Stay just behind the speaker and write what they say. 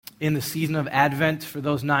In the season of Advent, for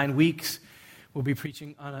those 9 weeks, we'll be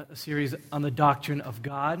preaching on a series on the doctrine of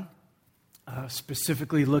God,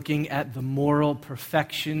 specifically looking at the moral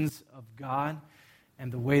perfections of God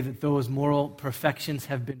and the way that those moral perfections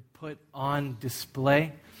have been put on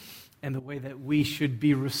display and the way that we should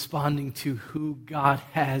be responding to who God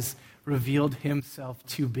has revealed himself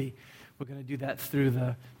to be. We're going to do that through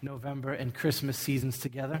the November and Christmas seasons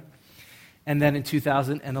together. And then in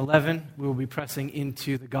 2011, we will be pressing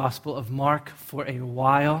into the Gospel of Mark for a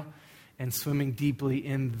while and swimming deeply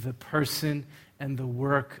in the person and the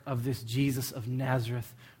work of this Jesus of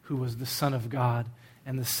Nazareth, who was the Son of God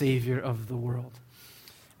and the Savior of the world.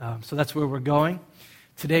 So that's where we're going.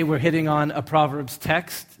 Today we're hitting on a Proverbs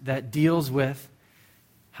text that deals with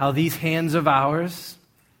how these hands of ours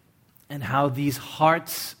and how these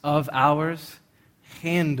hearts of ours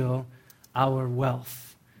handle our wealth,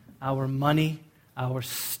 our money, our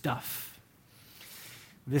stuff.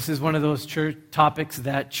 This is one of those topics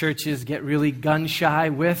that churches get really gun-shy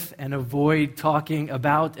with and avoid talking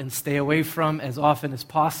about and stay away from as often as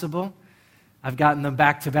possible. I've gotten them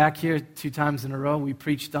back-to-back here 2 times in a row. We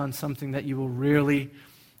preached on something that you will rarely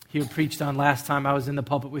hear preached on last time I was in the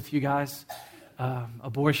pulpit with you guys,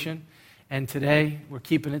 abortion. And today we're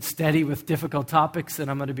keeping it steady with difficult topics,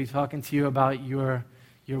 and I'm going to be talking to you about your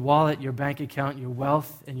wallet, your bank account, your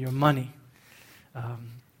wealth, and your money.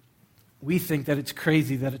 We think that it's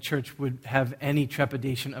crazy that a church would have any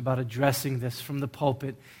trepidation about addressing this from the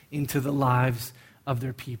pulpit into the lives of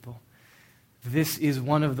their people. This is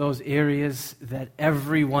one of those areas that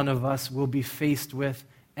every one of us will be faced with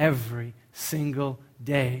every single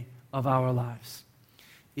day of our lives.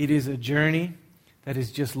 It is a journey that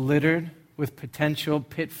is just littered with potential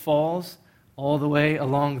pitfalls all the way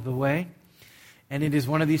along the way. And it is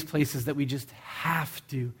one of these places that we just have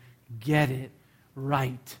to get it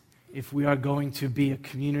right if we are going to be a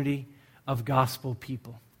community of gospel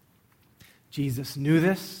people. Jesus knew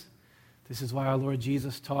this. This is why our Lord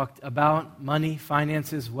Jesus talked about money,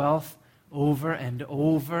 finances, wealth over and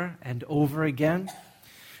over and over again.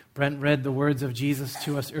 Brent read the words of Jesus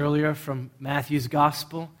to us earlier from Matthew's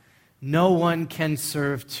gospel. No one can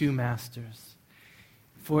serve 2 masters,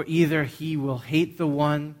 for either he will hate the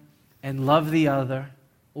one and love the other,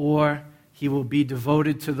 or he will be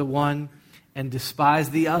devoted to the one and despise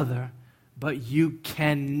the other. But you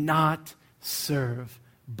cannot serve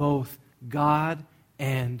both God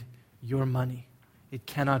and your money. It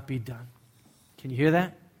cannot be done. Can you hear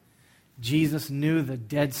that? Jesus knew the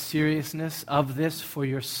dead seriousness of this for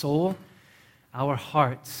your soul. Our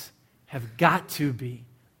hearts have got to be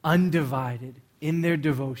undivided in their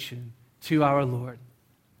devotion to our Lord.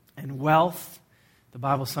 And wealth, the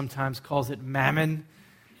Bible sometimes calls it mammon.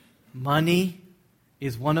 Money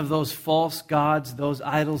is one of those false gods, those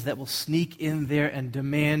idols that will sneak in there and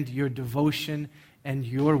demand your devotion and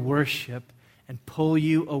your worship and pull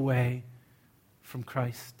you away from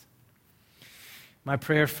Christ. My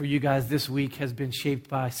prayer for you guys this week has been shaped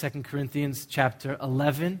by 2 Corinthians chapter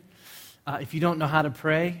 11. If you don't know how to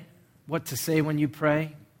pray, what to say when you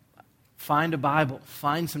pray, find a Bible,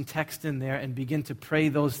 find some text in there, and begin to pray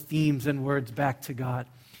those themes and words back to God.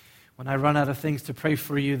 When I run out of things to pray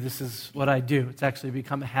for you, this is what I do. It's actually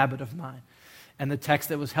become a habit of mine. And the text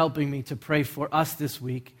that was helping me to pray for us this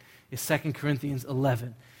week is 2 Corinthians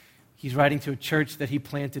 11. He's writing to a church that he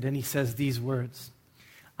planted, and he says these words: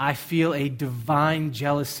 I feel a divine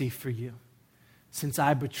jealousy for you, since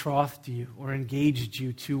I betrothed you or engaged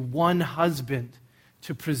you to one husband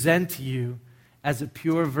to present you as a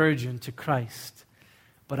pure virgin to Christ.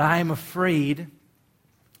 But I am afraid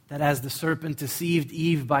that as the serpent deceived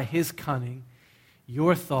Eve by his cunning,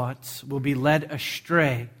 your thoughts will be led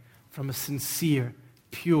astray from a sincere,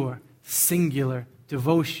 pure, singular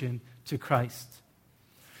devotion to Christ.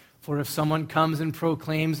 For if someone comes and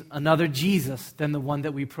proclaims another Jesus than the one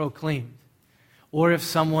that we proclaimed, or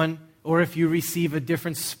if you receive a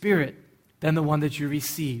different spirit than the one that you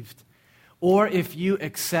received, or if you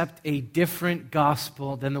accept a different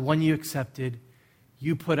gospel than the one you accepted,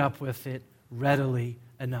 you put up with it readily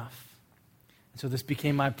enough. And so this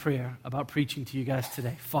became my prayer about preaching to you guys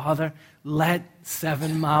today. Father, let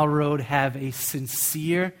 7 Mile Road have a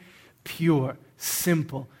sincere, pure,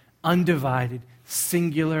 simple, undivided,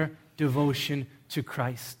 singular devotion to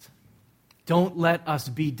Christ. Don't let us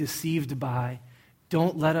be deceived by,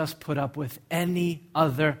 don't let us put up with any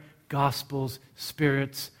other gospels,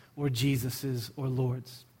 spirits, or Jesuses or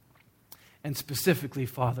Lords. And specifically,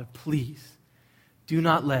 Father, please do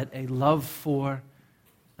not let a love for,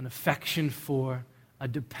 an affection for, a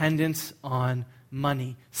dependence on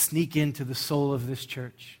money sneak into the soul of this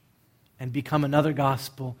church and become another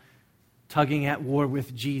gospel tugging at war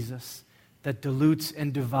with Jesus that dilutes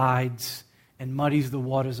and divides and muddies the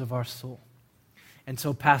waters of our soul. And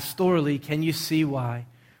so pastorally, can you see why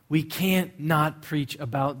we can't not preach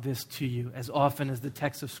about this to you? As often as the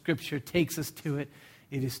text of Scripture takes us to it,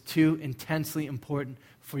 it is too intensely important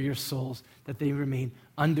for your souls that they remain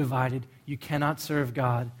undivided. You cannot serve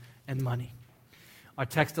God and money. Our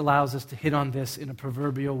text allows us to hit on this in a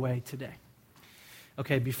proverbial way today.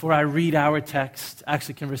 Okay, before I read our text, I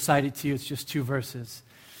actually can recite it to you. It's just 2 verses.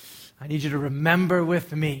 I need you to remember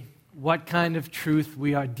with me what kind of truth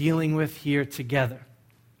we are dealing with here together.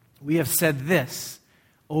 We have said this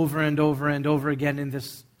over and over and over again in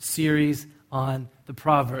this series on the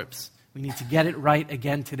Proverbs. We need to get it right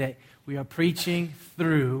again today. We are preaching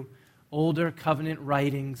through older covenant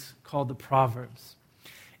writings called the Proverbs.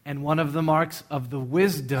 And one of the marks of the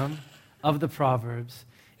wisdom of the Proverbs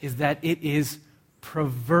is that it is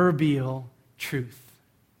proverbial truth.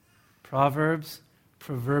 Proverbs,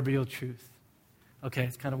 proverbial truth. Okay,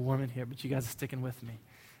 it's kind of warm in here, but you guys are sticking with me.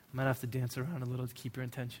 I might have to dance around a little to keep your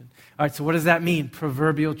attention. All right, so what does that mean,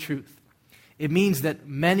 proverbial truth? It means that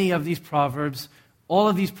many of these Proverbs, all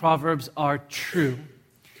of these Proverbs are true,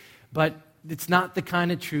 but it's not the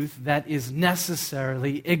kind of truth that is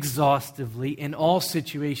necessarily, exhaustively, in all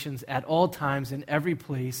situations, at all times, in every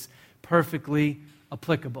place, perfectly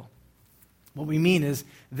applicable. What we mean is,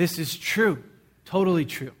 this is true, totally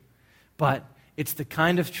true, but it's the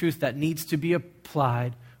kind of truth that needs to be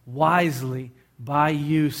applied wisely by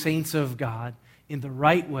you, saints of God, in the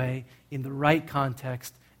right way, in the right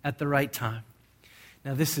context, at the right time.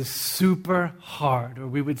 Now, this is super hard, or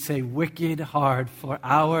we would say wicked hard, for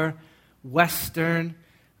our Western,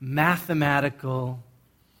 mathematical,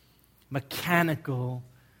 mechanical,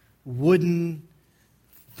 wooden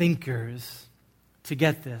thinkers to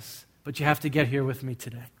get this. But you have to get here with me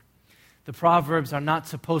today. The Proverbs are not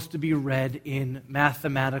supposed to be read in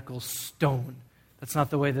mathematical stone. That's not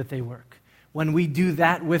the way that they work. When we do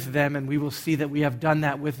that with them, and we will see that we have done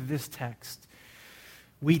that with this text,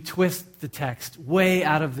 we twist the text way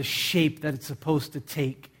out of the shape that it's supposed to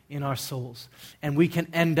take in our souls. And we can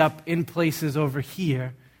end up in places over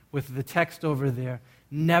here with the text over there,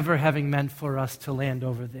 never having meant for us to land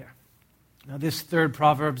over there. Now, this third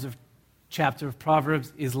chapter of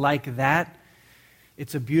Proverbs is like that.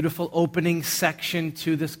 It's a beautiful opening section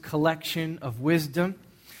to this collection of wisdom.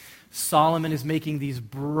 Solomon is making these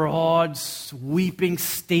broad, sweeping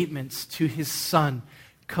statements to his son,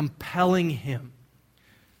 compelling him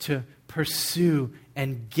to pursue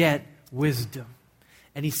and get wisdom.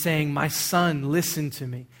 And he's saying, my son, listen to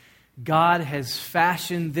me. God has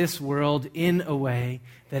fashioned this world in a way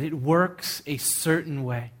that it works a certain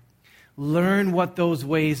way. Learn what those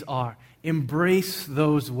ways are. Embrace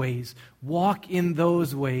those ways. Walk in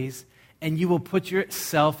those ways, and you will put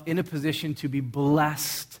yourself in a position to be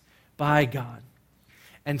blessed by God.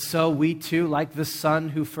 And so we too, like the son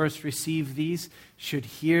who first received these, should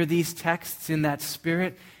hear these texts in that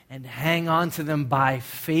spirit and hang on to them by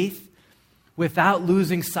faith, without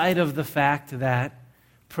losing sight of the fact that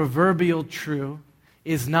proverbial true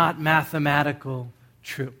is not mathematical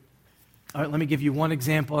true. All right, let me give you one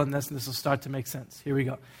example, and this will start to make sense. Here we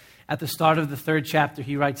go. At the start of the 3rd chapter,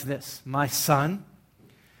 he writes this: my son,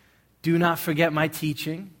 do not forget my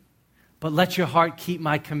teaching, but let your heart keep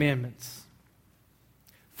my commandments.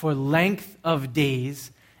 For length of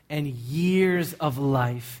days and years of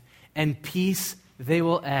life and peace they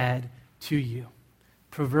will add to you.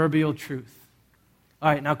 Proverbial truth. All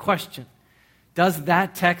right, now question. Does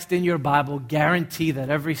that text in your Bible guarantee that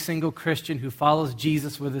every single Christian who follows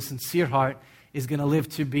Jesus with a sincere heart is going to live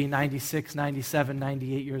to be 96, 97,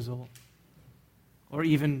 98 years old? Or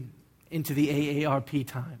even into the AARP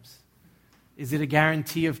times? Is it a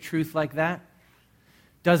guarantee of truth like that?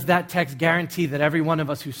 Does that text guarantee that every one of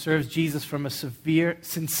us who serves Jesus from a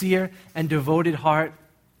sincere and devoted heart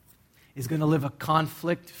is going to live a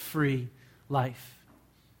conflict-free life?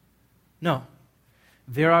 No.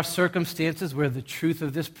 There are circumstances where the truth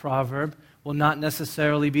of this proverb will not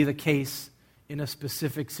necessarily be the case in a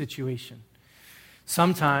specific situation.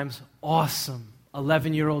 Sometimes awesome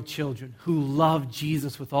 11-year-old children who love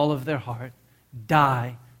Jesus with all of their heart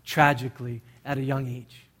die tragically at a young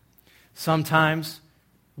age. Sometimes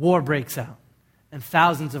war breaks out and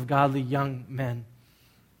thousands of godly young men,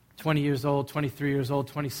 20 years old, 23 years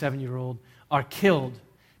old, 27-year-old, are killed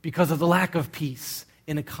because of the lack of peace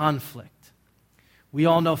in a conflict. We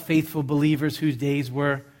all know faithful believers whose days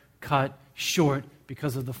were cut short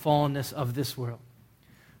because of the fallenness of this world.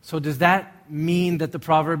 So does that mean that the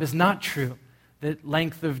proverb is not true? That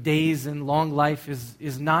length of days and long life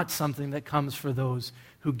is not something that comes for those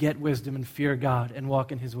who get wisdom and fear God and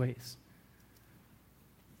walk in His ways?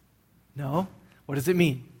 No. What does it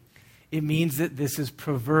mean? It means that this is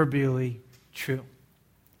proverbially true.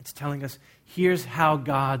 It's telling us, here's how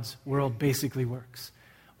God's world basically works.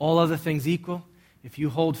 All other things equal, if you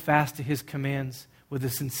hold fast to his commands with a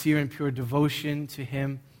sincere and pure devotion to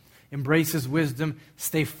him, embrace his wisdom,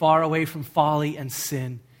 stay far away from folly and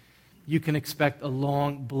sin, you can expect a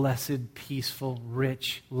long, blessed, peaceful,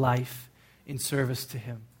 rich life in service to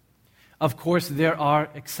him. Of course, there are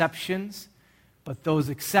exceptions, but those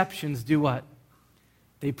exceptions do what?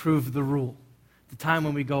 They prove the rule. The time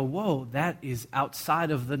when we go, whoa, that is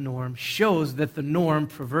outside of the norm, shows that the norm,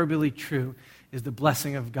 proverbially true, is the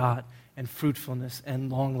blessing of God and fruitfulness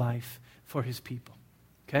and long life for his people.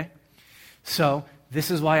 Okay? So,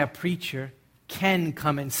 this is why a preacher can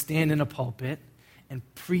come and stand in a pulpit and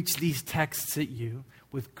preach these texts at you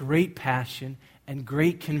with great passion and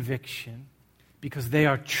great conviction, because they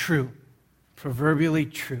are true, proverbially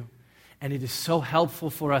true. And it is so helpful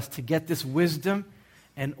for us to get this wisdom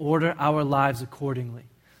and order our lives accordingly.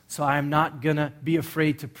 So I am not going to be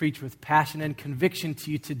afraid to preach with passion and conviction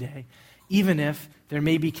to you today, even if there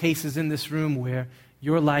may be cases in this room where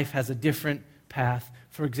your life has a different path.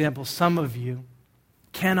 For example, some of you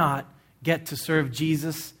cannot get to serve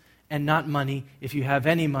Jesus and not money if you have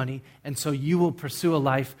any money, and so you will pursue a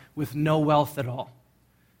life with no wealth at all.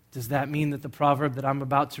 Does that mean that the proverb that I'm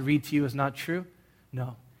about to read to you is not true?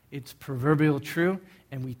 No. It's proverbial true,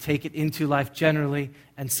 and we take it into life generally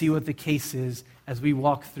and see what the case is as we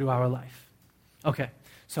walk through our life. Okay,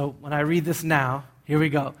 so when I read this now, here we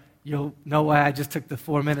go. You'll know why I just took the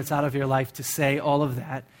 4 minutes out of your life to say all of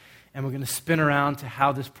that, and we're going to spin around to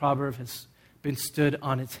how this proverb has been stood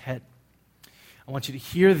on its head. I want you to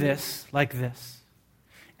hear this like this.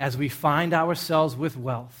 As we find ourselves with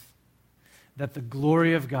wealth, that the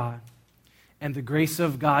glory of God and the grace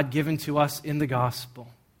of God given to us in the gospel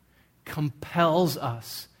compels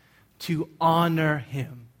us to honor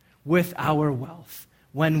him with our wealth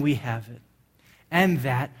when we have it. And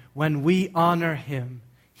that when we honor him,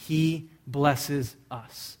 he blesses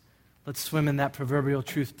us. Let's swim in that proverbial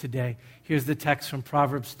truth today. Here's the text from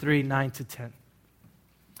Proverbs 3, 9-10.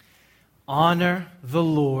 Honor the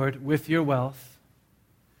Lord with your wealth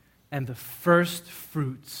and the first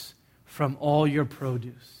fruits from all your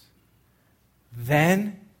produce.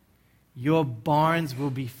 Then your barns will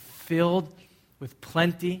be filled with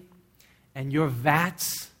plenty, and your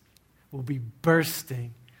vats will be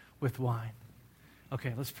bursting with wine.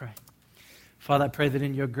 Okay, let's pray. Father, I pray that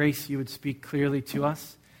in your grace you would speak clearly to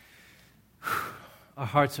us. Our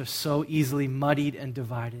hearts are so easily muddied and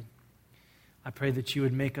divided. I pray that you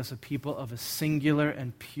would make us a people of a singular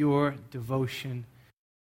and pure devotion.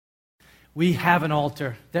 We have an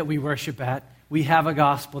altar that we worship at. We have a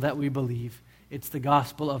gospel that we believe. It's the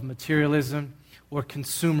gospel of materialism or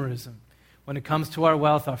consumerism. When it comes to our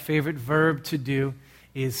wealth, our favorite verb to do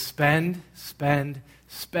is spend, spend,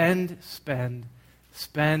 spend, spend,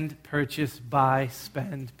 spend, purchase, buy,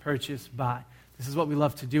 spend, purchase, buy. This is what we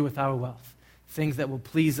love to do with our wealth. Things that will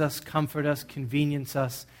please us, comfort us, convenience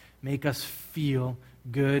us, make us feel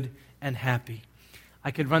good and happy.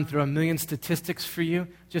 I could run through a million statistics for you.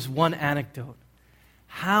 Just one anecdote.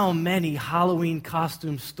 How many Halloween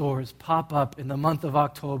costume stores pop up in the month of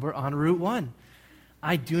October on Route 1?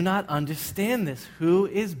 I do not understand this. Who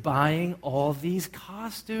is buying all these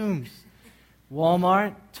costumes?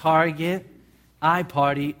 Walmart, Target,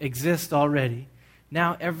 iParty exist already.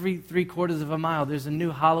 Now every 3/4 of a mile there's a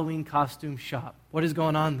new Halloween costume shop. What is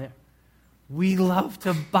going on there? We love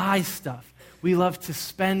to buy stuff. We love to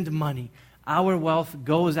spend money. Our wealth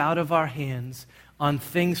goes out of our hands on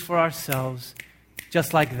things for ourselves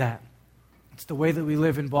just like that. It's the way that we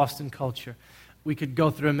live in Boston culture. We could go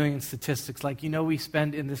through a million statistics. Like, we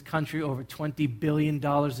spend in this country over $20 billion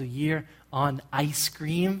a year on ice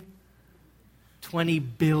cream. $20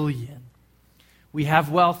 billion. We have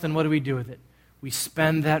wealth, and what do we do with it? We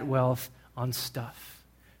spend that wealth on stuff.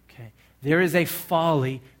 Okay. There is a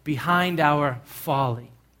folly behind our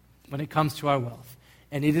folly when it comes to our wealth.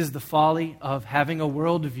 And it is the folly of having a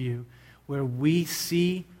worldview where we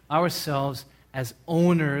see ourselves as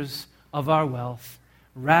owners of our wealth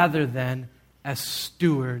rather than as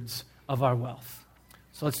stewards of our wealth.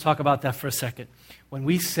 So let's talk about that for a second. When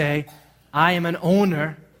we say, I am an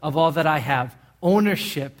owner of all that I have,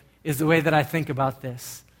 ownership is the way that I think about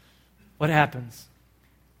this. What happens?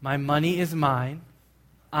 My money is mine.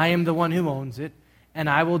 I am the one who owns it, and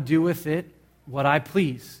I will do with it what I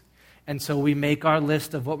please. And so we make our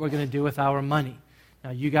list of what we're going to do with our money.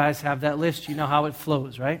 Now, you guys have that list. You know how it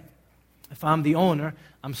flows, right? If I'm the owner,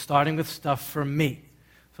 I'm starting with stuff for me.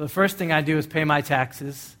 So the first thing I do is pay my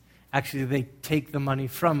taxes. Actually, they take the money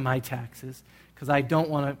from my taxes because I don't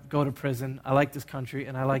want to go to prison. I like this country,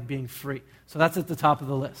 and I like being free. So that's at the top of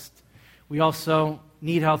the list. We also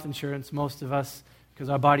need health insurance, most of us, because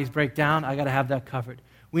our bodies break down. I got to have that covered.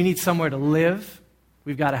 We need somewhere to live.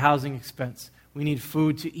 We've got a housing expense. We need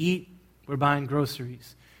food to eat. We're buying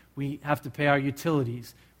groceries. We have to pay our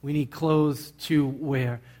utilities. We need clothes to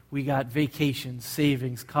wear. We got vacations,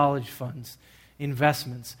 savings, college funds,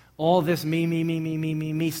 investments. All this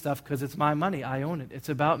me stuff because it's my money. I own it. It's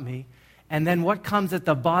about me. And then what comes at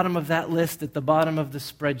the bottom of that list, at the bottom of the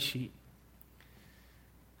spreadsheet?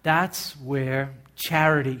 That's where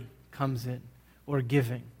charity comes in, or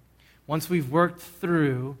giving. Once we've worked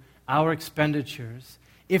through our expenditures,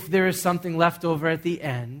 if there is something left over at the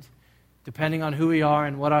end, depending on who we are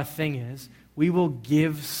and what our thing is, we will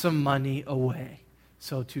give some money away.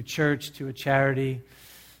 So to church, to a charity,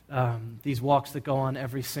 these walks that go on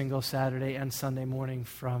every single Saturday and Sunday morning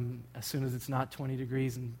from as soon as it's not 20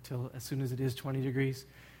 degrees until as soon as it is 20 degrees.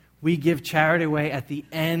 We give charity away at the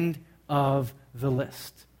end of the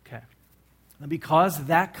list. Okay. Now because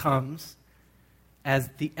that comes as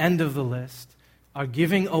the end of the list, our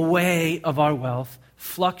giving away of our wealth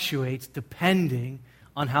fluctuates depending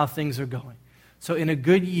on how things are going. So in a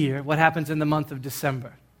good year, what happens in the month of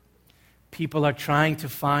December? People are trying to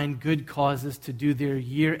find good causes to do their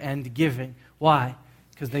year-end giving. Why?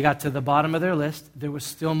 Because they got to the bottom of their list. There was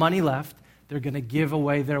still money left. They're going to give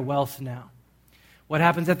away their wealth now. What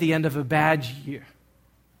happens at the end of a bad year?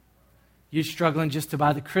 You're struggling just to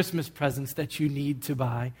buy the Christmas presents that you need to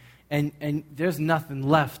buy, and there's nothing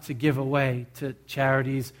left to give away to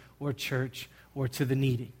charities or church or to the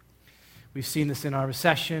needy. We've seen this in our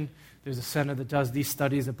recession. There's a center that does these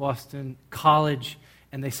studies at Boston College,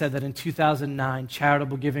 and they said that in 2009,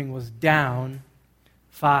 charitable giving was down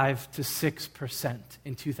 5 to 6%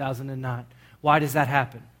 in 2009. Why does that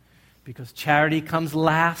happen? Because charity comes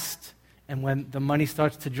last, and when the money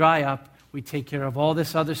starts to dry up, we take care of all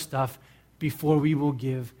this other stuff before we will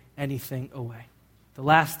give anything away. The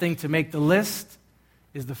last thing to make the list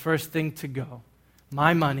is the first thing to go.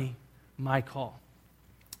 My money, my call.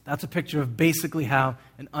 That's a picture of basically how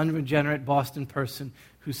an unregenerate Boston person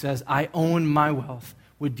who says, I own my wealth,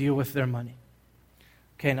 would deal with their money.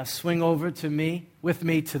 Okay, now swing over with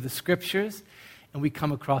me to the scriptures, and we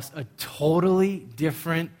come across a totally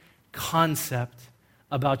different concept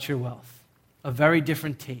about your wealth. A very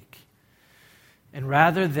different take. And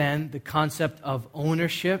rather than the concept of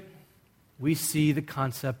ownership, we see the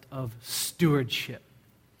concept of stewardship.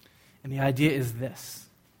 And the idea is this: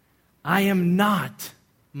 I am not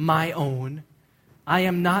my own. I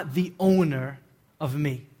am not the owner of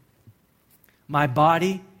me. My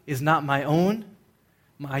body is not my own.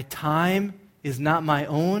 My time is not my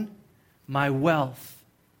own. My wealth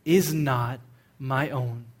is not my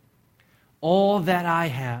own. All that I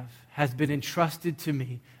have has been entrusted to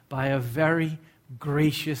me by a very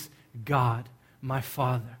gracious God, my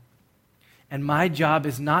Father. And my job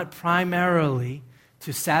is not primarily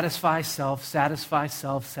to satisfy self,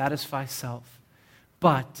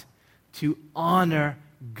 but to honor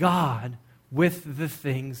God with the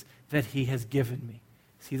things that He has given me.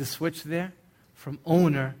 See the switch there? From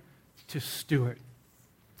owner to steward.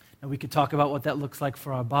 Now we could talk about what that looks like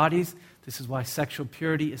for our bodies. This is why sexual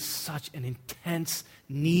purity is such an intense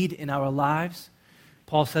need in our lives.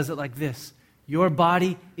 Paul says it like this: your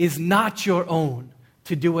body is not your own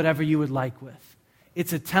to do whatever you would like with.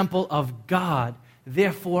 It's a temple of God.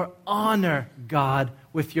 Therefore, honor God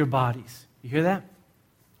with your bodies. You hear that?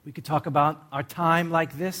 We could talk about our time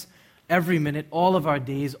like this. Every minute, all of our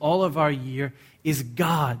days, all of our year is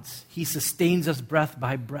God's. He sustains us breath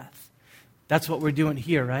by breath. That's what we're doing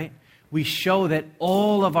here, right? We show that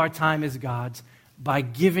all of our time is God's by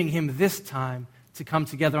giving Him this time to come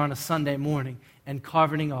together on a Sunday morning and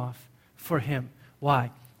carvening off for Him.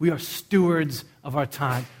 Why? We are stewards of our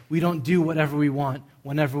time. We don't do whatever we want,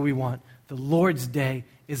 whenever we want. The Lord's Day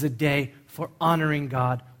is a day for honoring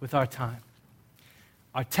God with our time.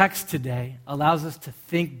 Our text today allows us to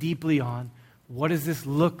think deeply on what does this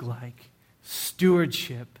look like?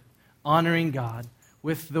 Stewardship, honoring God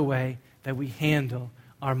with the way that we handle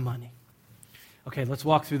our money. Okay, let's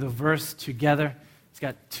walk through the verse together. It's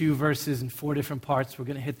got 2 verses and 4 different parts. We're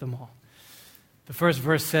going to hit them all. The first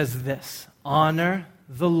verse says this: honor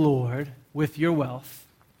the Lord with your wealth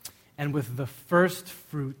and with the first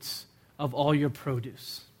fruits of all your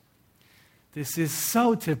produce. This is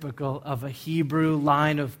so typical of a Hebrew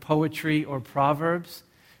line of poetry or proverbs.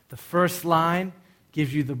 The first line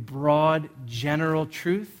gives you the broad, general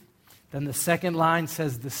truth. Then the second line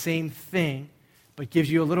says the same thing, but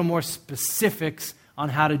gives you a little more specifics on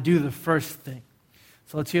how to do the first thing.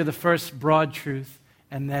 So let's hear the first broad truth,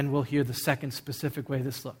 and then we'll hear the second specific way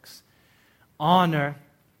this looks. Honor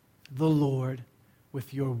the Lord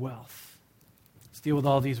with your wealth. Let's deal with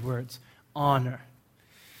all these words. Honor.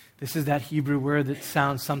 This is that Hebrew word that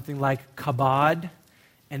sounds something like kabod,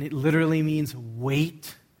 and it literally means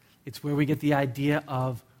weight. It's where we get the idea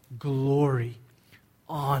of glory,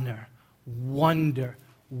 honor, wonder,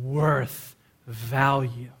 worth,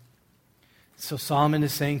 value. So Solomon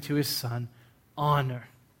is saying to his son, honor,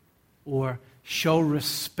 or show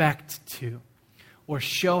respect to, or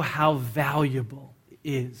show how valuable it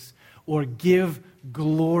is, or give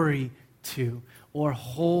glory to, or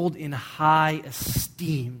hold in high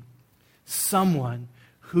esteem someone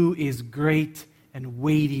who is great and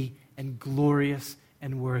weighty and glorious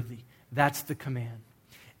and worthy. That's the command.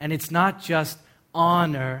 And it's not just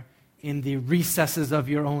honor in the recesses of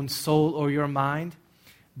your own soul or your mind,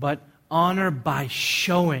 but honor by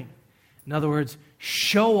showing. In other words,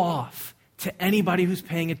 show off to anybody who's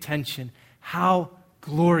paying attention how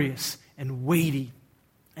glorious and weighty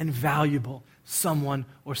and valuable someone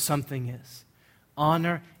or something is.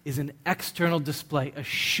 Honor is an external display, a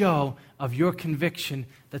show of your conviction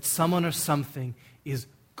that someone or something is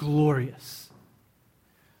glorious.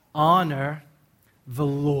 Honor the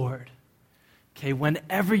Lord. Okay,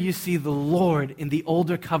 whenever you see the Lord in the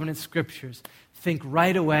older covenant scriptures, think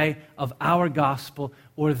right away of our gospel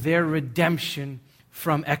or their redemption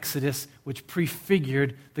from Exodus, which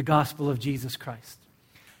prefigured the gospel of Jesus Christ.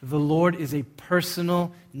 The Lord is a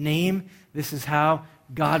personal name. This is how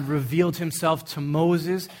God revealed himself to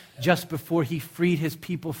Moses just before he freed his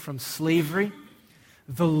people from slavery.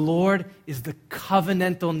 The Lord is the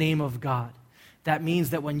covenantal name of God. That means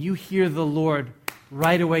that when you hear the Lord,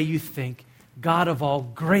 right away you think, God of all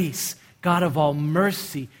grace, God of all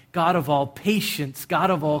mercy, God of all patience,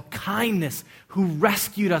 God of all kindness, who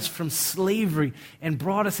rescued us from slavery and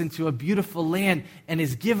brought us into a beautiful land and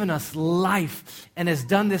has given us life and has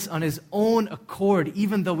done this on his own accord,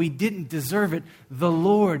 even though we didn't deserve it. The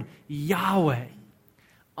Lord, Yahweh.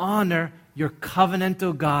 Honor your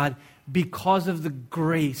covenantal God because of the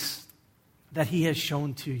grace that he has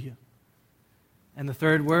shown to you. And the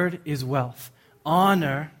third word is wealth.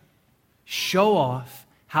 Honor, show off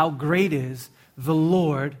how great is the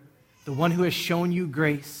Lord, the one who has shown you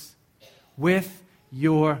grace, with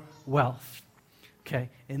your wealth. Okay,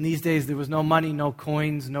 in these days there was no money, no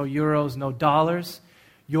coins, no euros, no dollars.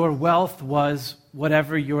 Your wealth was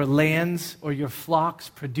whatever your lands or your flocks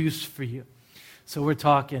produced for you. So we're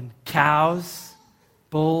talking cows,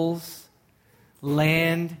 bulls,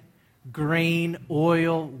 land, grain,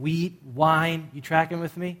 oil, wheat, wine. You tracking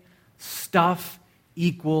with me? Stuff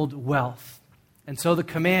equaled wealth. And so the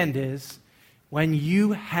command is, when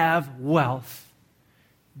you have wealth,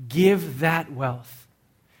 give that wealth.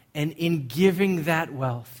 And in giving that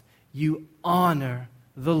wealth, you honor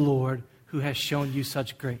the Lord who has shown you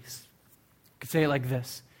such grace. I could say it like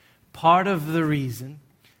this. Part of the reason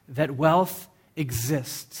that wealth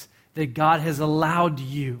exists, that God has allowed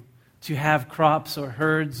you to have crops or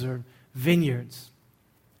herds or vineyards,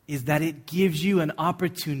 is that it gives you an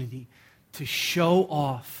opportunity to show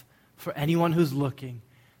off for anyone who's looking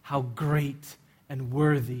how great and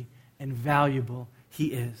worthy and valuable he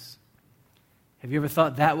is. Have you ever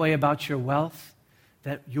thought that way about your wealth?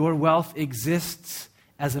 That your wealth exists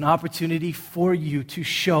as an opportunity for you to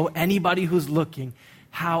show anybody who's looking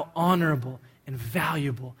how honorable and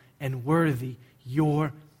valuable and worthy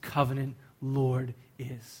your covenant Lord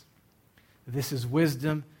is. This is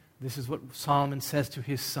wisdom. This is what Solomon says to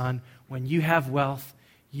his son. When you have wealth,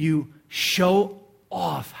 you show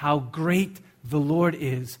off how great the Lord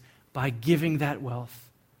is by giving that wealth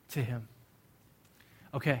to him.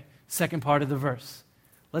 Okay, second part of the verse.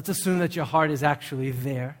 Let's assume that your heart is actually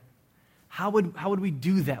there. How would we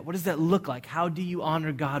do that? What does that look like? How do you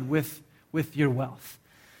honor God with your wealth?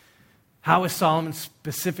 How is Solomon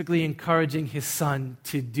specifically encouraging his son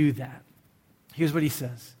to do that? Here's what he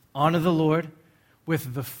says. Honor the Lord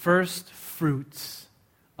with the first fruits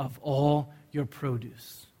of all your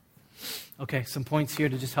produce. Okay, some points here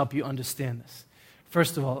to just help you understand this.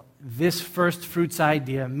 First of all, this first fruits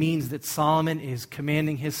idea means that Solomon is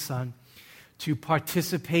commanding his son to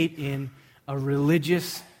participate in a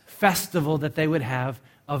religious festival that they would have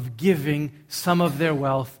of giving some of their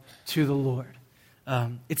wealth to the Lord.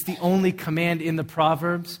 It's the only command in the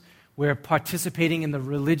Proverbs where participating in the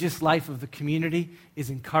religious life of the community is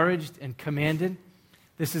encouraged and commanded.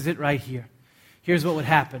 This is it right here. Here's what would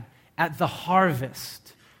happen. At the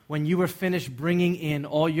harvest, when you were finished bringing in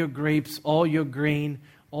all your grapes, all your grain,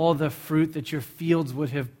 all the fruit that your fields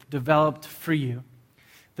would have developed for you,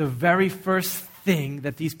 the very first thing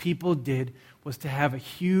that these people did was to have a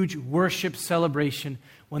huge worship celebration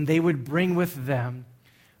when they would bring with them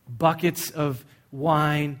buckets of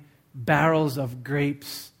wine, barrels of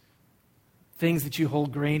grapes, things that you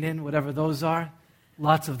hold grain in, whatever those are,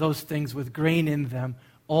 lots of those things with grain in them,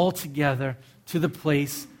 all together to the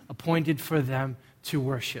place appointed for them to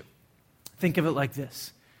worship. Think of it like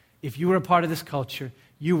this. If you were a part of this culture,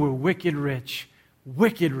 you were wicked rich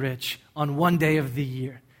on one day of the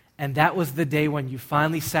year. And that was the day when you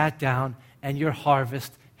finally sat down and your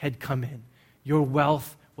harvest had come in. Your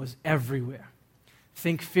wealth was everywhere.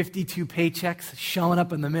 Think 52 paychecks showing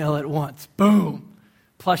up in the mail at once. Boom!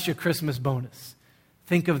 Plus your Christmas bonus.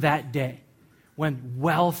 Think of that day when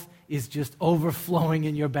wealth is just overflowing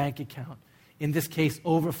in your bank account. In this case,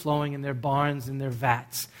 overflowing in their barns and their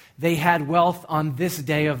vats. They had wealth on this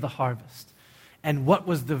day of the harvest. And what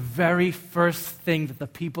was the very first thing that the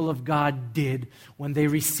people of God did when they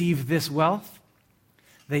received this wealth?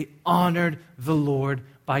 They honored the Lord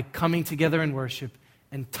by coming together in worship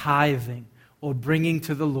and tithing or bringing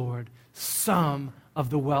to the Lord some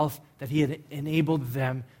of the wealth that He had enabled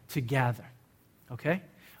them to gather. Okay?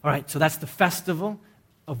 All right, so that's the festival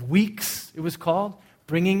of weeks, it was called,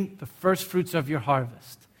 bringing the first fruits of your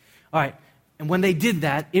harvest. All right, and when they did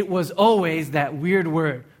that, it was always that weird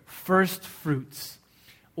word, first fruits,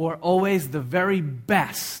 or always the very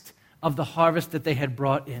best of the harvest that they had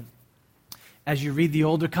brought in. As you read the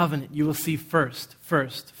Older Covenant, you will see first.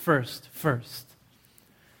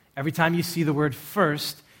 Every time you see the word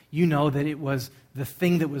first, you know that it was the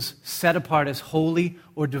thing that was set apart as holy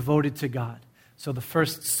or devoted to God. So the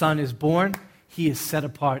first son is born, he is set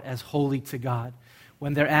apart as holy to God.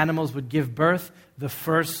 When their animals would give birth, the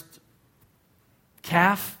first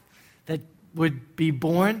calf that would be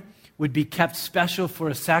born would be kept special for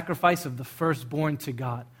a sacrifice of the firstborn to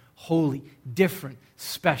God. Holy, different,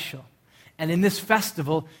 special. And in this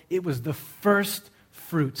festival, it was the first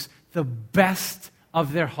fruits, the best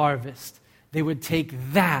of their harvest. They would take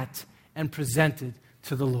that and present it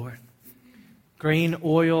to the Lord. Grain,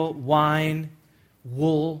 oil, wine,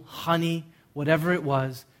 wool, honey, whatever it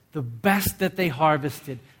was, the best that they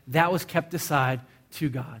harvested, that was kept aside to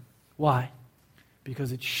God. Why?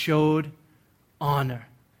 Because it showed honor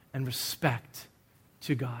and respect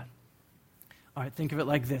to God. All right, think of it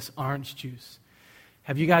like this, orange juice.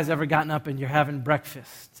 Have you guys ever gotten up and you're having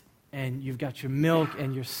breakfast and you've got your milk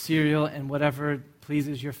and your cereal and whatever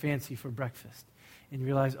pleases your fancy for breakfast? And you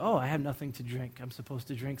realize, oh, I have nothing to drink. I'm supposed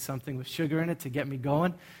to drink something with sugar in it to get me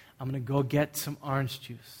going. I'm going to go get some orange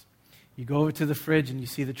juice. You go over to the fridge and you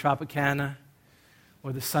see the Tropicana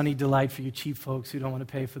or the Sunny Delight for you cheap folks who don't want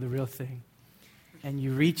to pay for the real thing. And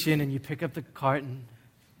you reach in and you pick up the carton,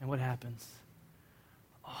 and what happens?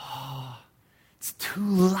 Oh, it's too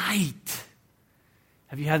light.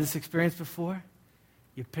 Have you had this experience before?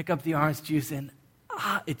 You pick up the orange juice and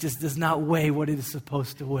it just does not weigh what it is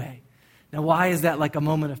supposed to weigh. Now, why is that like a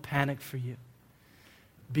moment of panic for you?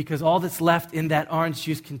 Because all that's left in that orange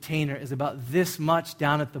juice container is about this much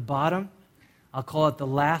down at the bottom. I'll call it the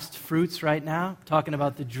last fruits right now. I'm talking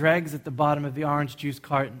about the dregs at the bottom of the orange juice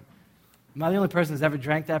carton. Am I the only person who's ever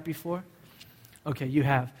drank that before? Okay, you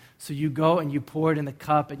have. So you go and you pour it in the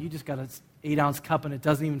cup, and you just got an 8-ounce cup, and it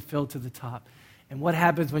doesn't even fill to the top. And what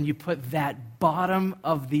happens when you put that bottom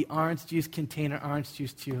of the orange juice container orange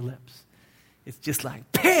juice to your lips? It's just like,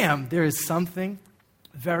 bam! There is something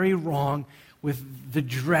very wrong with the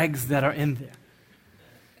dregs that are in there.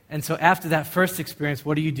 And so after that first experience,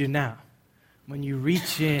 what do you do now? When you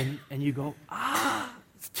reach in and you go,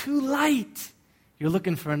 it's too light. You're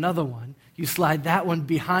looking for another one. You slide that one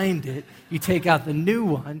behind it. You take out the new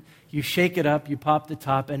one. You shake it up. You pop the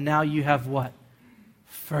top. And now you have what?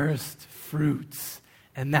 First fruits.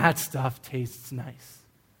 And that stuff tastes nice.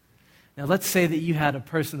 Now let's say that you had a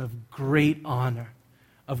person of great honor,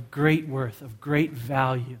 of great worth, of great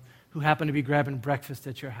value, who happened to be grabbing breakfast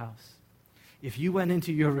at your house. If you went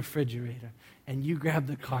into your refrigerator and you grabbed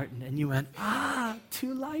the carton and you went,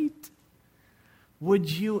 too light, would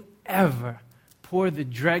you ever pour the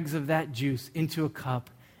dregs of that juice into a cup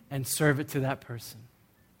and serve it to that person?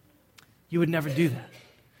 You would never do that.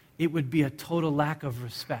 It would be a total lack of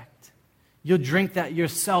respect. You'll drink that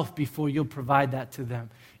yourself before you'll provide that to them.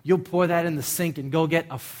 You'll pour that in the sink and go get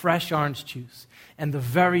a fresh orange juice. And the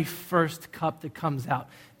very first cup that comes out,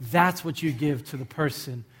 that's what you give to the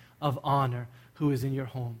person of honor who is in your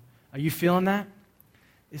home. Are you feeling that?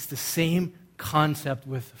 It's the same concept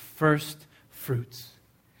with first fruits.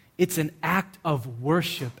 It's an act of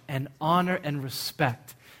worship and honor and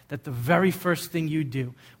respect that the very first thing you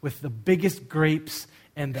do with the biggest grapes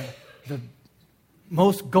and the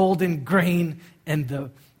most golden grain and the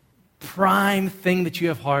prime thing that you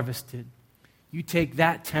have harvested, You take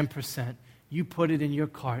that 10%, you put it in your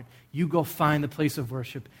cart, you go find the place of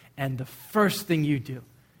worship, and the first thing you do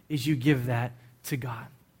is you give that to God.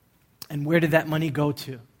 And where did that money go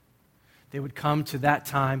to? They would come to that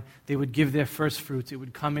time, they would give their first fruits, it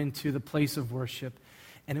would come into the place of worship,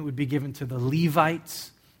 and it would be given to the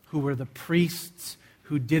Levites, who were the priests,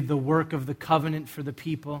 who did the work of the covenant for the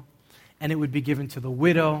people, and it would be given to the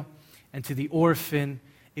widow and to the orphan.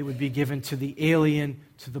 It would be given to the alien,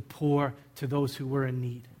 to the poor, to those who were in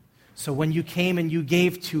need. So when you came and you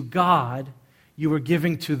gave to God, you were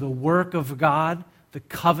giving to the work of God, the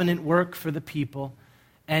covenant work for the people,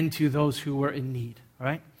 and to those who were in need. All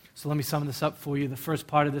right? So let me sum this up for you. The first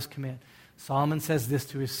part of this command. Solomon says this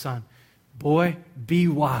to his son. Boy, be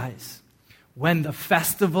wise. When the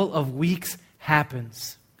festival of weeks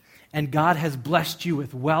happens, and God has blessed you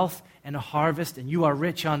with wealth and a harvest, and you are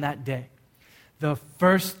rich on that day, the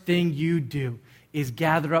first thing you do is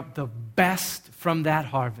gather up the best from that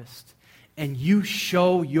harvest, and you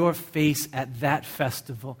show your face at that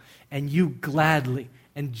festival, and you gladly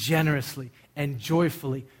and generously and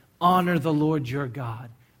joyfully honor the Lord your God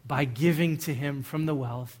by giving to him from the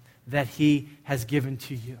wealth that he has given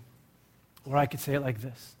to you. Or I could say it like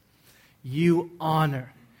this. You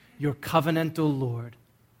honor your covenantal Lord.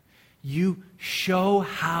 You show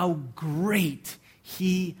how great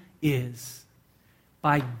he is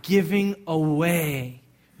by giving away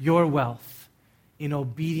your wealth in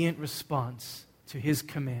obedient response to his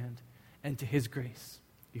command and to his grace.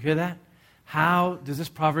 You hear that? How does this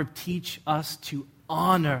proverb teach us to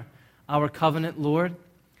honor our covenant Lord?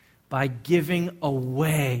 By giving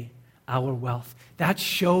away our wealth. That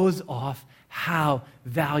shows off how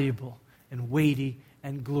valuable and weighty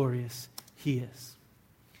and glorious he is.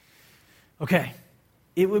 Okay,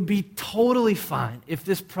 it would be totally fine if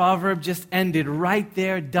this proverb just ended right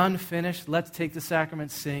there, done, finished, let's take the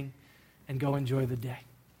sacrament, sing, and go enjoy the day.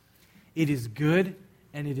 It is good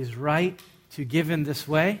and it is right to give in this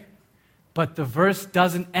way, but the verse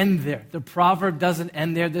doesn't end there. The proverb doesn't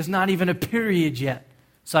end there. There's not even a period yet.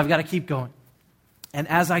 So I've got to keep going. And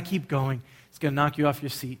as I keep going, it's going to knock you off your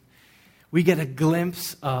seat. We get a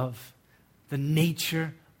glimpse of the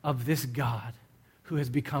nature of this God who has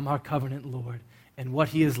become our covenant Lord and what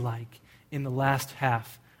he is like in the last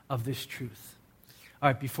half of this truth. All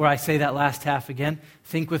right, before I say that last half again,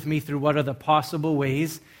 think with me through what are the possible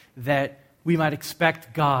ways that we might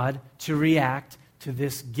expect God to react to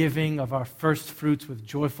this giving of our first fruits with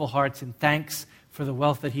joyful hearts and thanks for the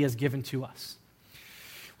wealth that he has given to us.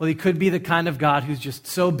 Well, he could be the kind of God who's just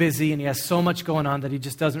so busy and he has so much going on that he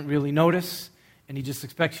just doesn't really notice and he just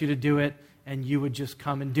expects you to do it and you would just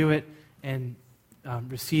come and do it and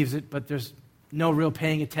receives it, but there's no real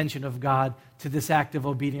paying attention of God to this act of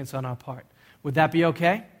obedience on our part. Would that be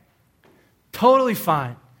okay? Totally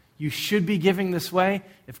fine. You should be giving this way.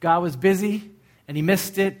 If God was busy and he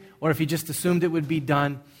missed it, or if he just assumed it would be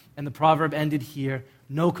done and the proverb ended here,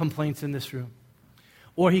 no complaints in this room.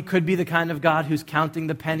 Or he could be the kind of God who's counting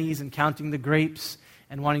the pennies and counting the grapes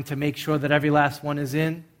and wanting to make sure that every last one is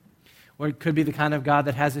in. Or it could be the kind of God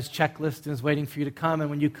that has his checklist and is waiting for you to come, and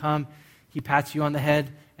when you come, he pats you on the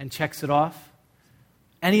head and checks it off.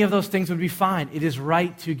 Any of those things would be fine. It is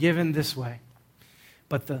right to give in this way.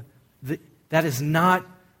 But that is not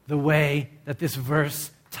the way that this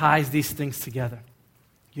verse ties these things together.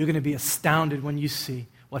 You're going to be astounded when you see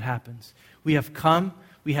what happens. We have come,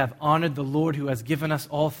 we have honored the Lord who has given us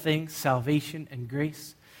all things, salvation and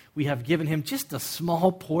grace. We have given him just a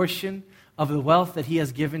small portion of the wealth that he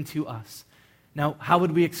has given to us. Now, how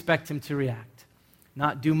would we expect him to react?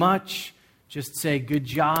 Not do much, just say good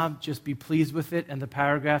job, just be pleased with it, and the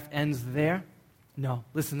paragraph ends there? No,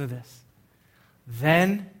 listen to this.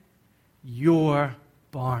 Then your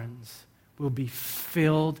barns will be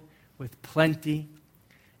filled with plenty,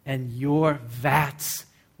 and your vats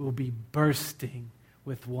will be bursting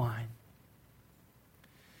with wine.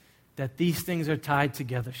 That these things are tied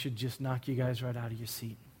together should just knock you guys right out of your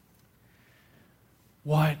seat.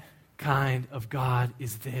 What kind of God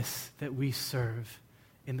is this that we serve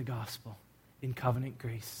in the gospel, in covenant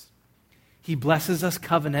grace? He blesses us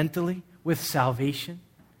covenantally with salvation.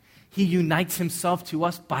 He unites himself to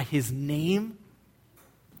us by his name.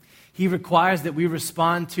 He requires that we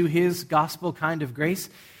respond to his gospel kind of grace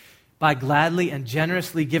by gladly and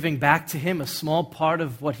generously giving back to him a small part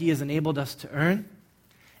of what he has enabled us to earn.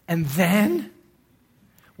 And then,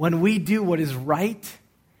 when we do what is right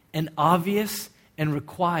and obvious and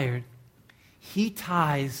required, he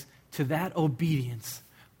ties to that obedience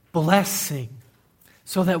blessing,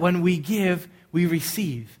 so that when we give, we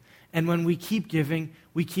receive. And when we keep giving,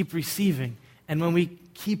 we keep receiving. And when we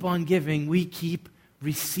keep on giving, we keep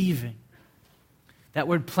receiving. That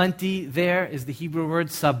word plenty there is the Hebrew word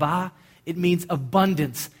sabah. It means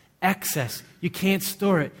abundance, excess. You can't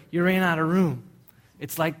store it. You ran out of room.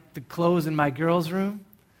 It's like the clothes in my girl's room.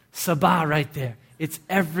 Sabah right there. It's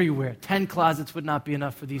everywhere. 10 closets would not be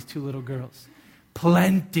enough for these 2 little girls.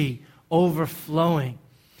 Plenty, overflowing.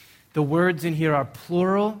 The words in here are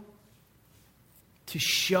plural to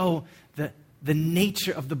show the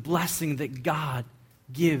nature of the blessing that God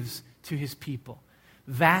gives to his people.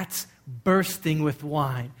 Vats bursting with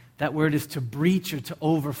wine. That word is to breach or to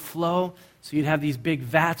overflow. So you'd have these big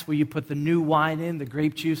vats where you put the new wine in, the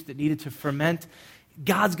grape juice that needed to ferment.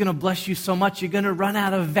 God's going to bless you so much, you're going to run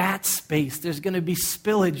out of vat space. There's going to be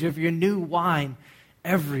spillage of your new wine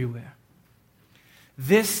everywhere.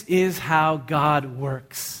 This is how God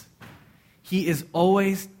works. He is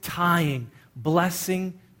always tying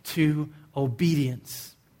blessing to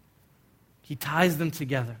obedience. He ties them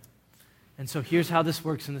together. And so here's how this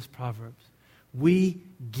works in this Proverbs. We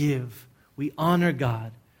give, we honor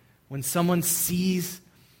God. When someone sees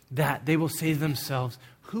that, they will say to themselves,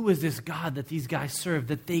 who is this God that these guys serve?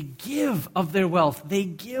 That they give of their wealth. They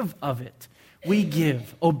give of it. We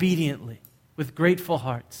give obediently with grateful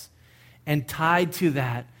hearts. And tied to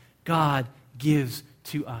that, God gives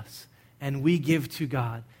to us. And we give to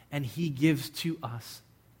God. And he gives to us.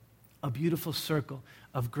 A beautiful circle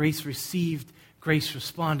of grace received, grace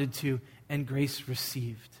responded to, and grace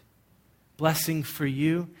received. Blessing for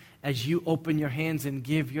you. As you open your hands and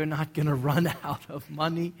give, you're not going to run out of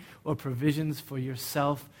money or provisions for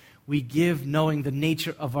yourself. We give knowing the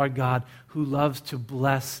nature of our God who loves to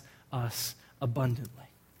bless us abundantly.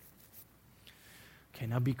 Okay,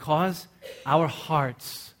 now because our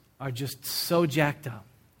hearts are just so jacked up,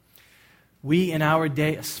 we in our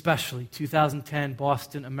day, especially 2010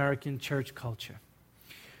 Boston American church culture,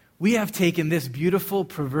 we have taken this beautiful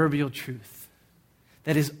proverbial truth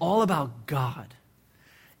that is all about God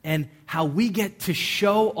and how we get to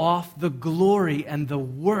show off the glory and the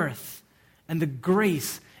worth and the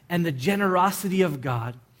grace and the generosity of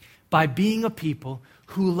God by being a people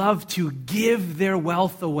who love to give their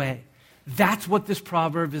wealth away. That's what this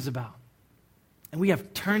proverb is about. And we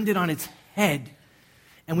have turned it on its head,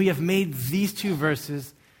 and we have made these 2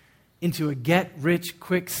 verses into a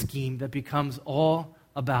get-rich-quick scheme that becomes all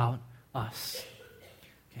about us.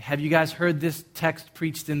 Okay, have you guys heard this text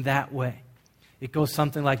preached in that way? It goes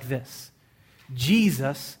something like this.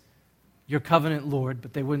 Jesus, your covenant Lord,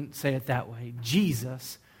 but they wouldn't say it that way.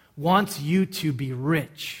 Jesus wants you to be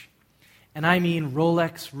rich. And I mean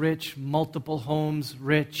Rolex rich, multiple homes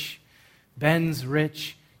rich, Benz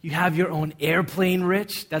rich. You have your own airplane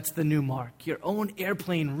rich. That's the new mark. Your own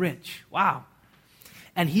airplane rich. Wow.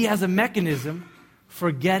 And he has a mechanism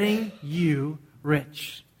for getting you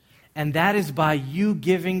rich. And that is by you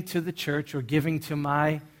giving to the church or giving to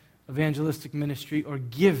my evangelistic ministry or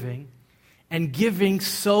giving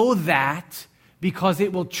so that, because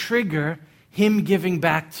it will trigger him giving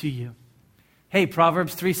back to you. Hey,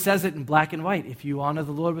 Proverbs 3 says it in black and white. If you honor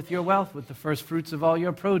the Lord with your wealth, with the first fruits of all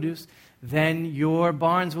your produce, then your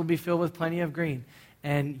barns will be filled with plenty of grain,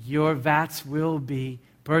 and your vats will be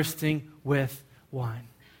bursting with wine.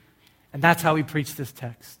 And that's how we preach this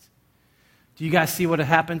text. Do you guys see what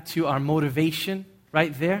happened to our motivation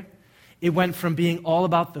right there? It went from being all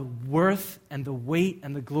about the worth and the weight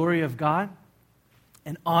and the glory of God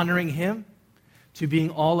and honoring him to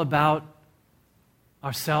being all about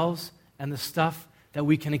ourselves and the stuff that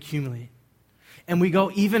we can accumulate. And we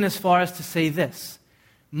go even as far as to say this: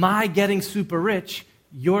 my getting super rich,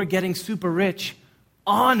 your getting super rich,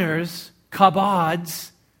 honors,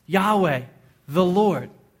 kabods, Yahweh, the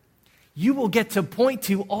Lord. You will get to point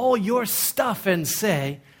to all your stuff and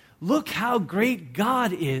say, look how great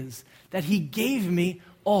God is that he gave me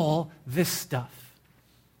all this stuff.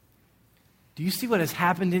 Do you see what has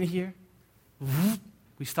happened in here?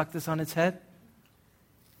 We stuck this on its head.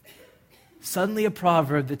 Suddenly a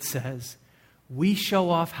proverb that says, we show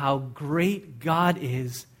off how great God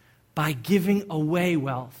is by giving away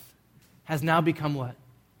wealth has now become what?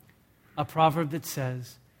 A proverb that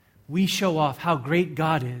says, we show off how great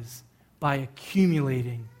God is by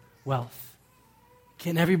accumulating wealth.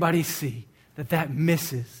 Can everybody see that that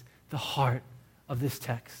misses the heart of this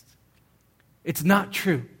text? It's not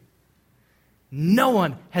true. No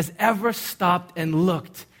one has ever stopped and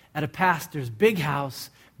looked at a pastor's big house,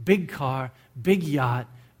 big car, big yacht,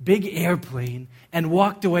 big airplane, and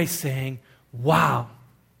walked away saying, wow,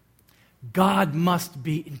 God must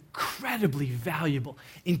be incredibly valuable,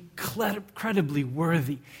 incredibly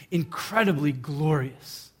worthy, incredibly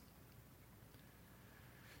glorious.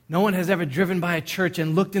 No one has ever driven by a church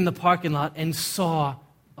and looked in the parking lot and saw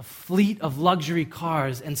a fleet of luxury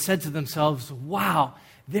cars and said to themselves, wow,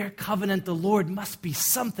 their covenant, the Lord, must be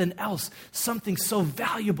something else, something so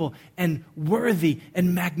valuable and worthy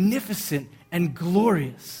and magnificent and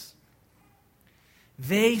glorious.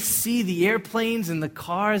 They see the airplanes and the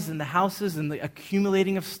cars and the houses and the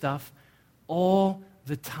accumulating of stuff all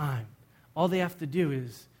the time. All they have to do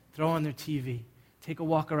is throw on their TV, take a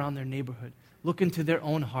walk around their neighborhood, look into their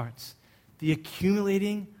own hearts. The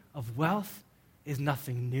accumulating of wealth is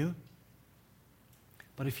nothing new.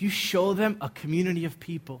 But if you show them a community of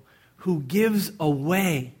people who gives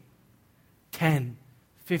away 10,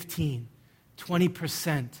 15,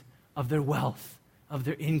 20% of their wealth, of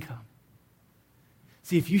their income.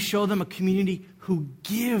 See, if you show them a community who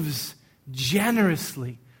gives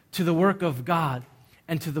generously to the work of God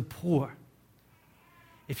and to the poor,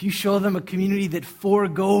 if you show them a community that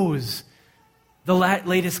forgoes the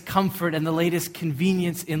latest comfort and the latest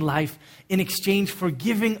convenience in life in exchange for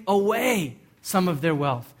giving away some of their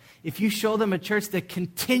wealth, if you show them a church that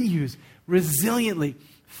continues resiliently,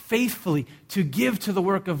 faithfully to give to the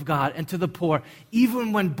work of God and to the poor,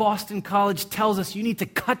 even when Boston College tells us you need to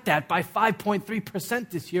cut that by 5.3%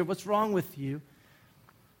 this year, what's wrong with you?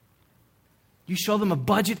 You show them a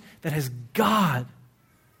budget that has God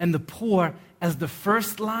and the poor as the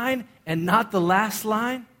first line and not the last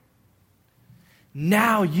line.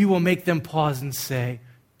 Now you will make them pause and say,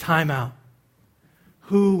 time out.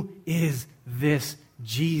 Who is this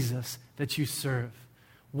Jesus that you serve?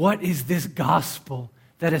 What is this gospel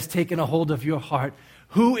that has taken a hold of your heart?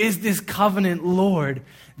 Who is this covenant Lord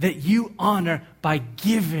that you honor by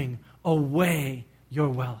giving away your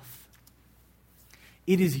wealth?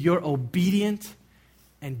 It is your obedient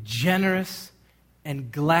and generous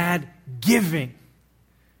and glad giving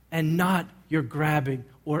and not your grabbing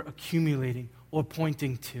or accumulating or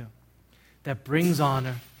pointing to that brings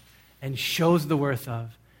honor and shows the worth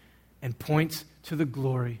of and points to the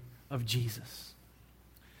glory of Jesus.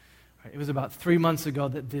 It was about 3 months ago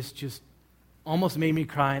that this just almost made me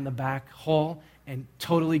cry in the back hall and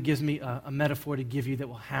totally gives me a metaphor to give you that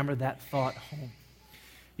will hammer that thought home.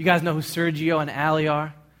 You guys know who Sergio and Allie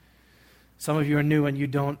are? Some of you are new and you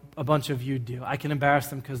don't. A bunch of you do. I can embarrass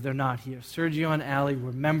them because they're not here. Sergio and Allie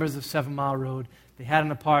were members of 7 Mile Road. They had an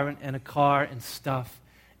apartment and a car and stuff.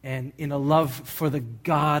 And in a love for the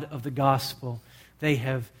God of the gospel, they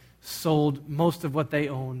have sold most of what they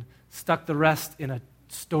owned, stuck the rest in a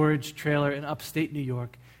storage trailer in upstate New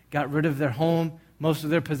York, got rid of their home, most of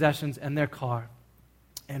their possessions, and their car,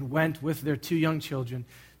 and went with their 2 young children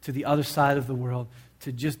to the other side of the world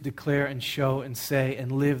to just declare and show and say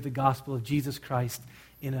and live the gospel of Jesus Christ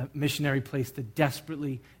in a missionary place that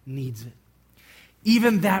desperately needs it.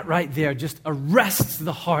 Even that right there just arrests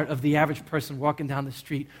the heart of the average person walking down the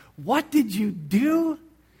street. What did you do?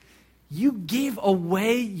 You gave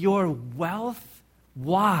away your wealth.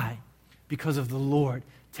 Why? Because of the Lord.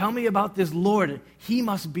 Tell me about this Lord. He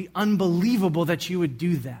must be unbelievable that you would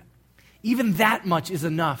do that. Even that much is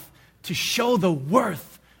enough to show the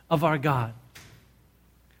worth of our God.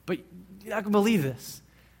 But you're not going to believe this.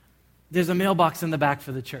 There's a mailbox in the back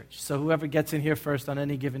for the church. So whoever gets in here first on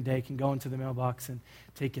any given day can go into the mailbox and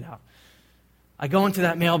take it out. I go into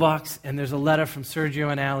that mailbox, and there's a letter from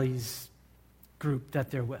Sergio and Allie's group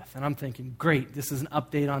that they're with. And I'm thinking, great, this is an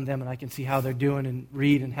update on them, and I can see how they're doing and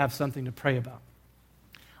read and have something to pray about.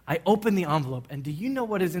 I open the envelope, and do you know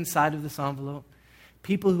what is inside of this envelope?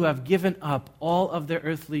 People who have given up all of their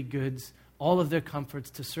earthly goods, all of their comforts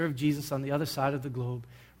to serve Jesus on the other side of the globe,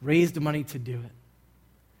 raised money to do it.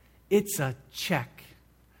 It's a check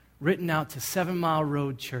written out to 7 Mile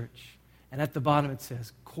Road Church. And at the bottom it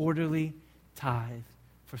says, quarterly tithe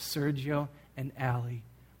for Sergio and Allie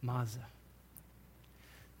Maza.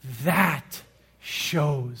 That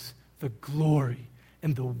shows the glory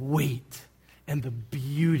and the weight and the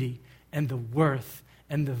beauty and the worth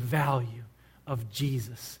and the value of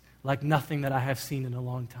Jesus like nothing that I have seen in a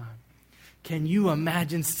long time. Can you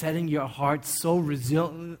imagine setting your heart so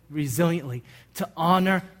resiliently to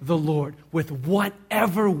honor the Lord with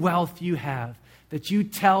whatever wealth you have, that you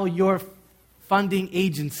tell your funding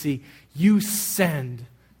agency, you send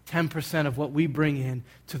 10% of what we bring in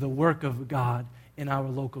to the work of God in our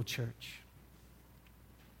local church?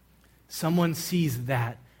 Someone sees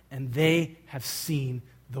that, and they have seen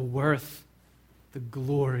the worth, the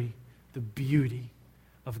glory, the beauty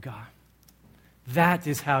of God. That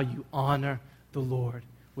is how you honor the Lord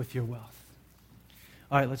with your wealth.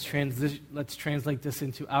 All right, let's translate this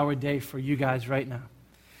into our day for you guys right now.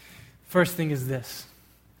 First thing is this.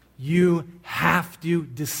 You have to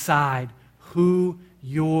decide who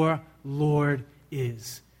your Lord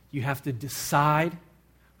is. You have to decide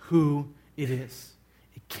who it is.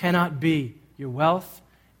 It cannot be your wealth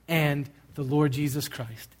and the Lord Jesus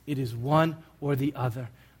Christ. It is one or the other.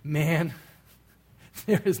 Man,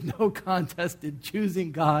 there is no contest in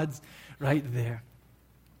choosing God's right there.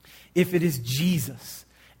 If it is Jesus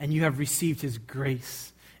and you have received his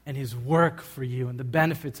grace and his work for you and the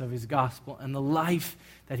benefits of his gospel and the life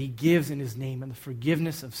that he gives in his name and the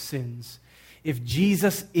forgiveness of sins, if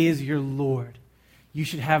Jesus is your Lord, you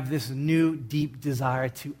should have this new deep desire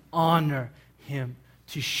to honor him,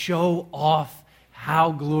 to show off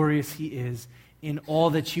how glorious he is in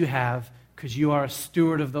all that you have, because you are a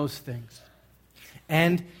steward of those things.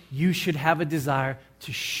 And you should have a desire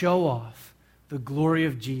to show off the glory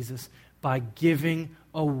of Jesus by giving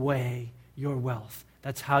away your wealth.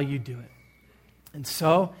 That's how you do it. And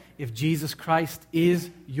so, if Jesus Christ is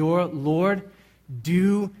your Lord,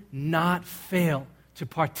 do not fail to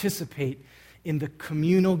participate in the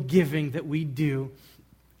communal giving that we do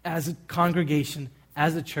as a congregation,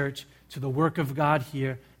 as a church, to the work of God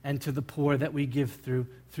here and to the poor that we give through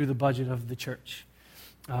the budget of the church.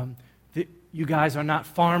 You guys are not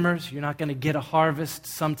farmers. You're not going to get a harvest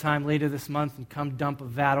sometime later this month and come dump a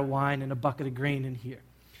vat of wine and a bucket of grain in here.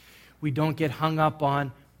 We don't get hung up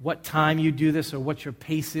on what time you do this or what your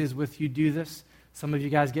pace is with you do this. Some of you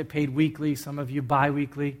guys get paid weekly, some of you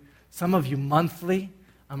bi-weekly, some of you monthly.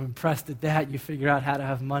 I'm impressed at that. You figure out how to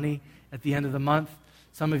have money at the end of the month.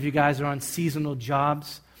 Some of you guys are on seasonal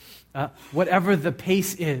jobs. Whatever the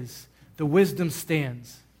pace is, the wisdom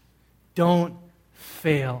stands. Don't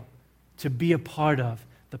fail to be a part of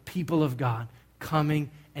the people of God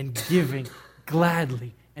coming and giving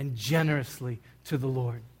gladly and generously to the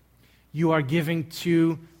Lord. You are giving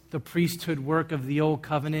to the priesthood work of the old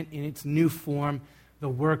covenant in its new form, the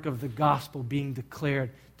work of the gospel being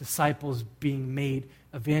declared, disciples being made,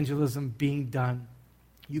 evangelism being done.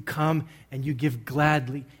 You come and you give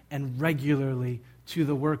gladly and regularly to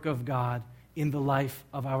the work of God in the life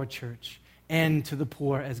of our church and to the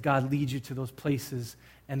poor as God leads you to those places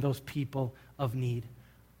and those people of need.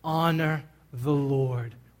 Honor the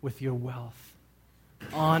Lord with your wealth.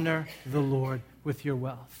 Honor the Lord with your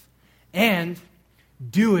wealth. And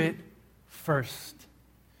do it first.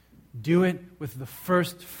 Do it with the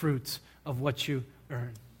first fruits of what you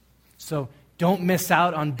earn. So don't miss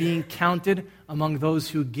out on being counted among those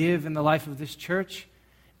who give in the life of this church.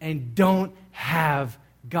 And don't have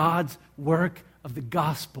God's work of the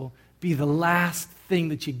gospel be the last thing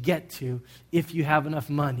that you get to if you have enough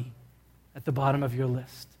money at the bottom of your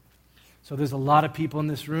list. So there's a lot of people in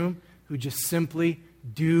this room who just simply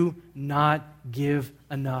do not give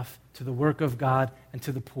enough to the work of God and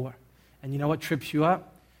to the poor. And you know what trips you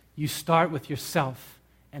up? You start with yourself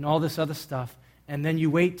and all this other stuff, and then you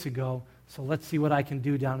wait to go, so let's see what I can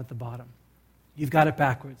do down at the bottom. You've got it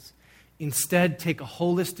backwards. Instead, take a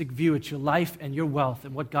holistic view at your life and your wealth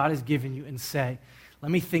and what God has given you and say,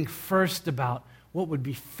 let me think first about what would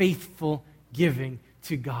be faithful giving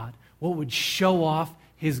to God, what would show off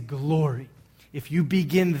his glory. If you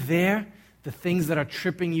begin there, the things that are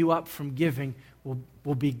tripping you up from giving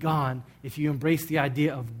will be gone if you embrace the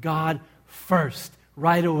idea of God first,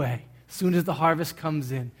 right away, as soon as the harvest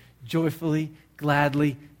comes in, joyfully,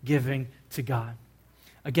 gladly giving to God.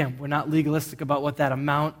 Again, we're not legalistic about what that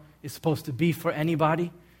amount is supposed to be for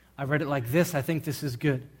anybody. I read it like this. I think this is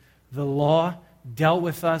good. The law dealt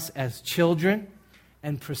with us as children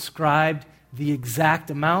and prescribed the exact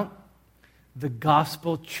amount. The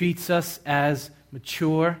gospel treats us as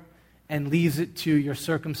mature and leaves it to your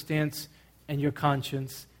circumstance and your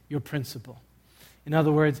conscience, your principle. In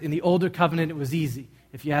other words, in the older covenant, it was easy.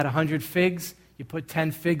 If you had 100 figs, you put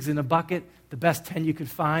 10 figs in a bucket, the best 10 you could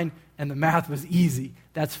find, and the math was easy.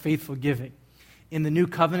 That's faithful giving. In the new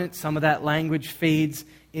covenant, some of that language fades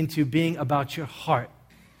into being about your heart.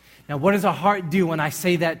 Now, what does a heart do when I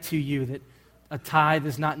say that to you, that a tithe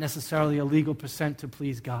is not necessarily a legal percent to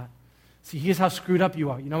please God? See, here's how screwed up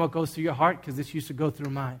you are. You know what goes through your heart? Because this used to go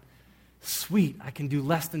through mine. Sweet, I can do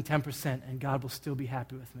less than 10% and God will still be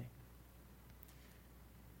happy with me.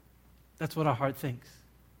 That's what our heart thinks.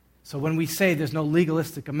 So when we say there's no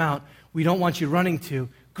legalistic amount, we don't want you running to,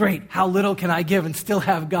 great, how little can I give and still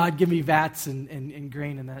have God give me vats and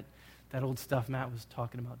grain and that old stuff Matt was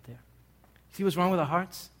talking about there. See what's wrong with our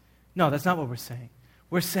hearts? No, that's not what we're saying.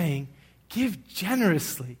 We're saying, give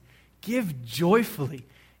generously, give joyfully,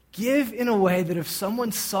 give in a way that if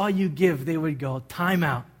someone saw you give, they would go, time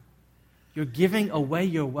out. You're giving away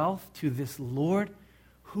your wealth to this Lord.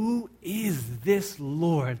 Who is this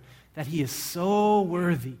Lord that he is so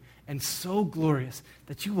worthy and so glorious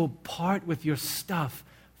that you will part with your stuff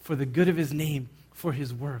for the good of his name, for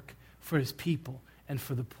his work, for his people, and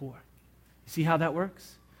for the poor? You see how that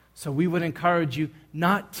works? So we would encourage you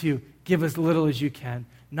not to give as little as you can,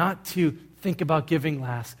 not to think about giving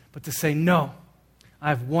last, but to say, no, I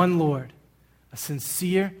have one Lord, a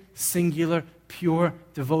sincere, singular, pure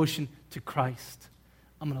devotion to Christ.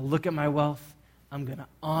 I'm going to look at my wealth. I'm going to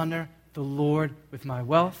honor the Lord with my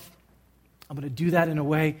wealth. I'm going to do that in a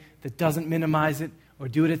way that doesn't minimize it or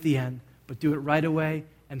do it at the end, but do it right away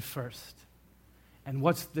and first. And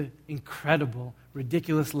what's the incredible,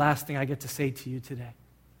 ridiculous last thing I get to say to you today?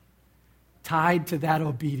 Tied to that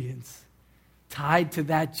obedience, tied to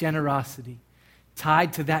that generosity,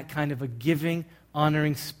 tied to that kind of a giving,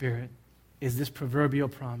 honoring spirit is this proverbial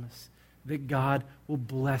promise that God will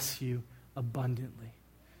bless you abundantly.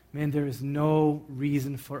 Man, there is no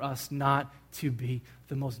reason for us not to be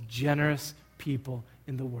the most generous people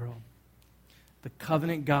in the world. The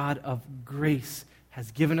covenant God of grace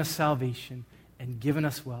has given us salvation and given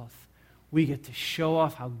us wealth. We get to show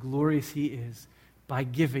off how glorious He is by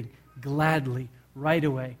giving gladly right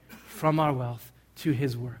away from our wealth to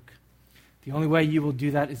His work. The only way you will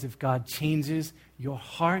do that is if God changes your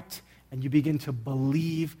heart and you begin to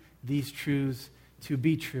believe these truths to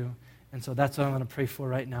be true. And so that's what I'm going to pray for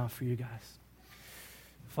right now for you guys.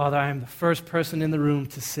 Father, I am the first person in the room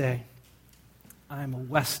to say, I am a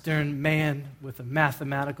Western man with a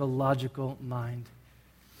mathematical, logical mind.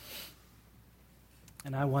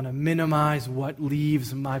 And I want to minimize what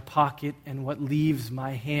leaves my pocket and what leaves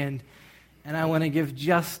my hand. And I want to give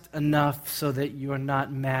just enough so that you are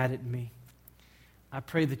not mad at me. I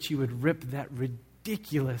pray that you would rip that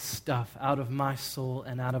ridiculous stuff out of my soul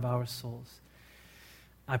and out of our souls.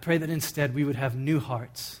 I pray that instead we would have new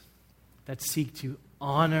hearts that seek to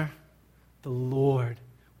honor the Lord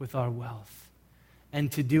with our wealth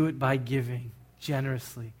and to do it by giving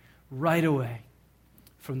generously right away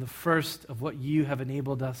from the first of what you have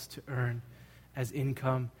enabled us to earn as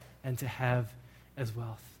income and to have as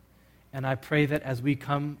wealth. And I pray that as we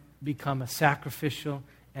become a sacrificial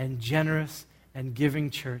and generous and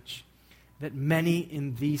giving church, that many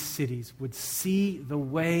in these cities would see the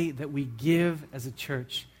way that we give as a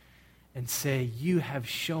church and say, you have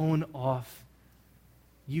shown off,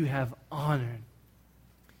 you have honored,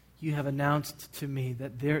 you have announced to me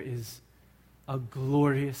that there is a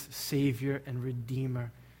glorious Savior and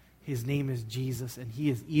Redeemer. His name is Jesus, and He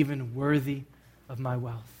is even worthy of my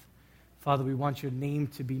wealth. Father, we want your name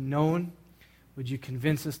to be known. Would you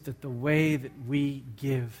convince us that the way that we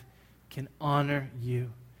give can honor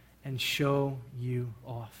you and show you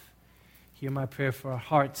off? Hear my prayer for our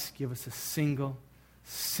hearts. Give us a single,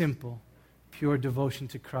 simple, pure devotion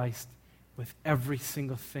to Christ with every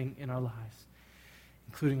single thing in our lives,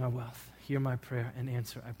 including our wealth. Hear my prayer and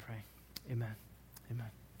answer, I pray. Amen. Amen.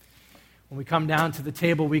 When we come down to the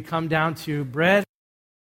table, we come down to bread.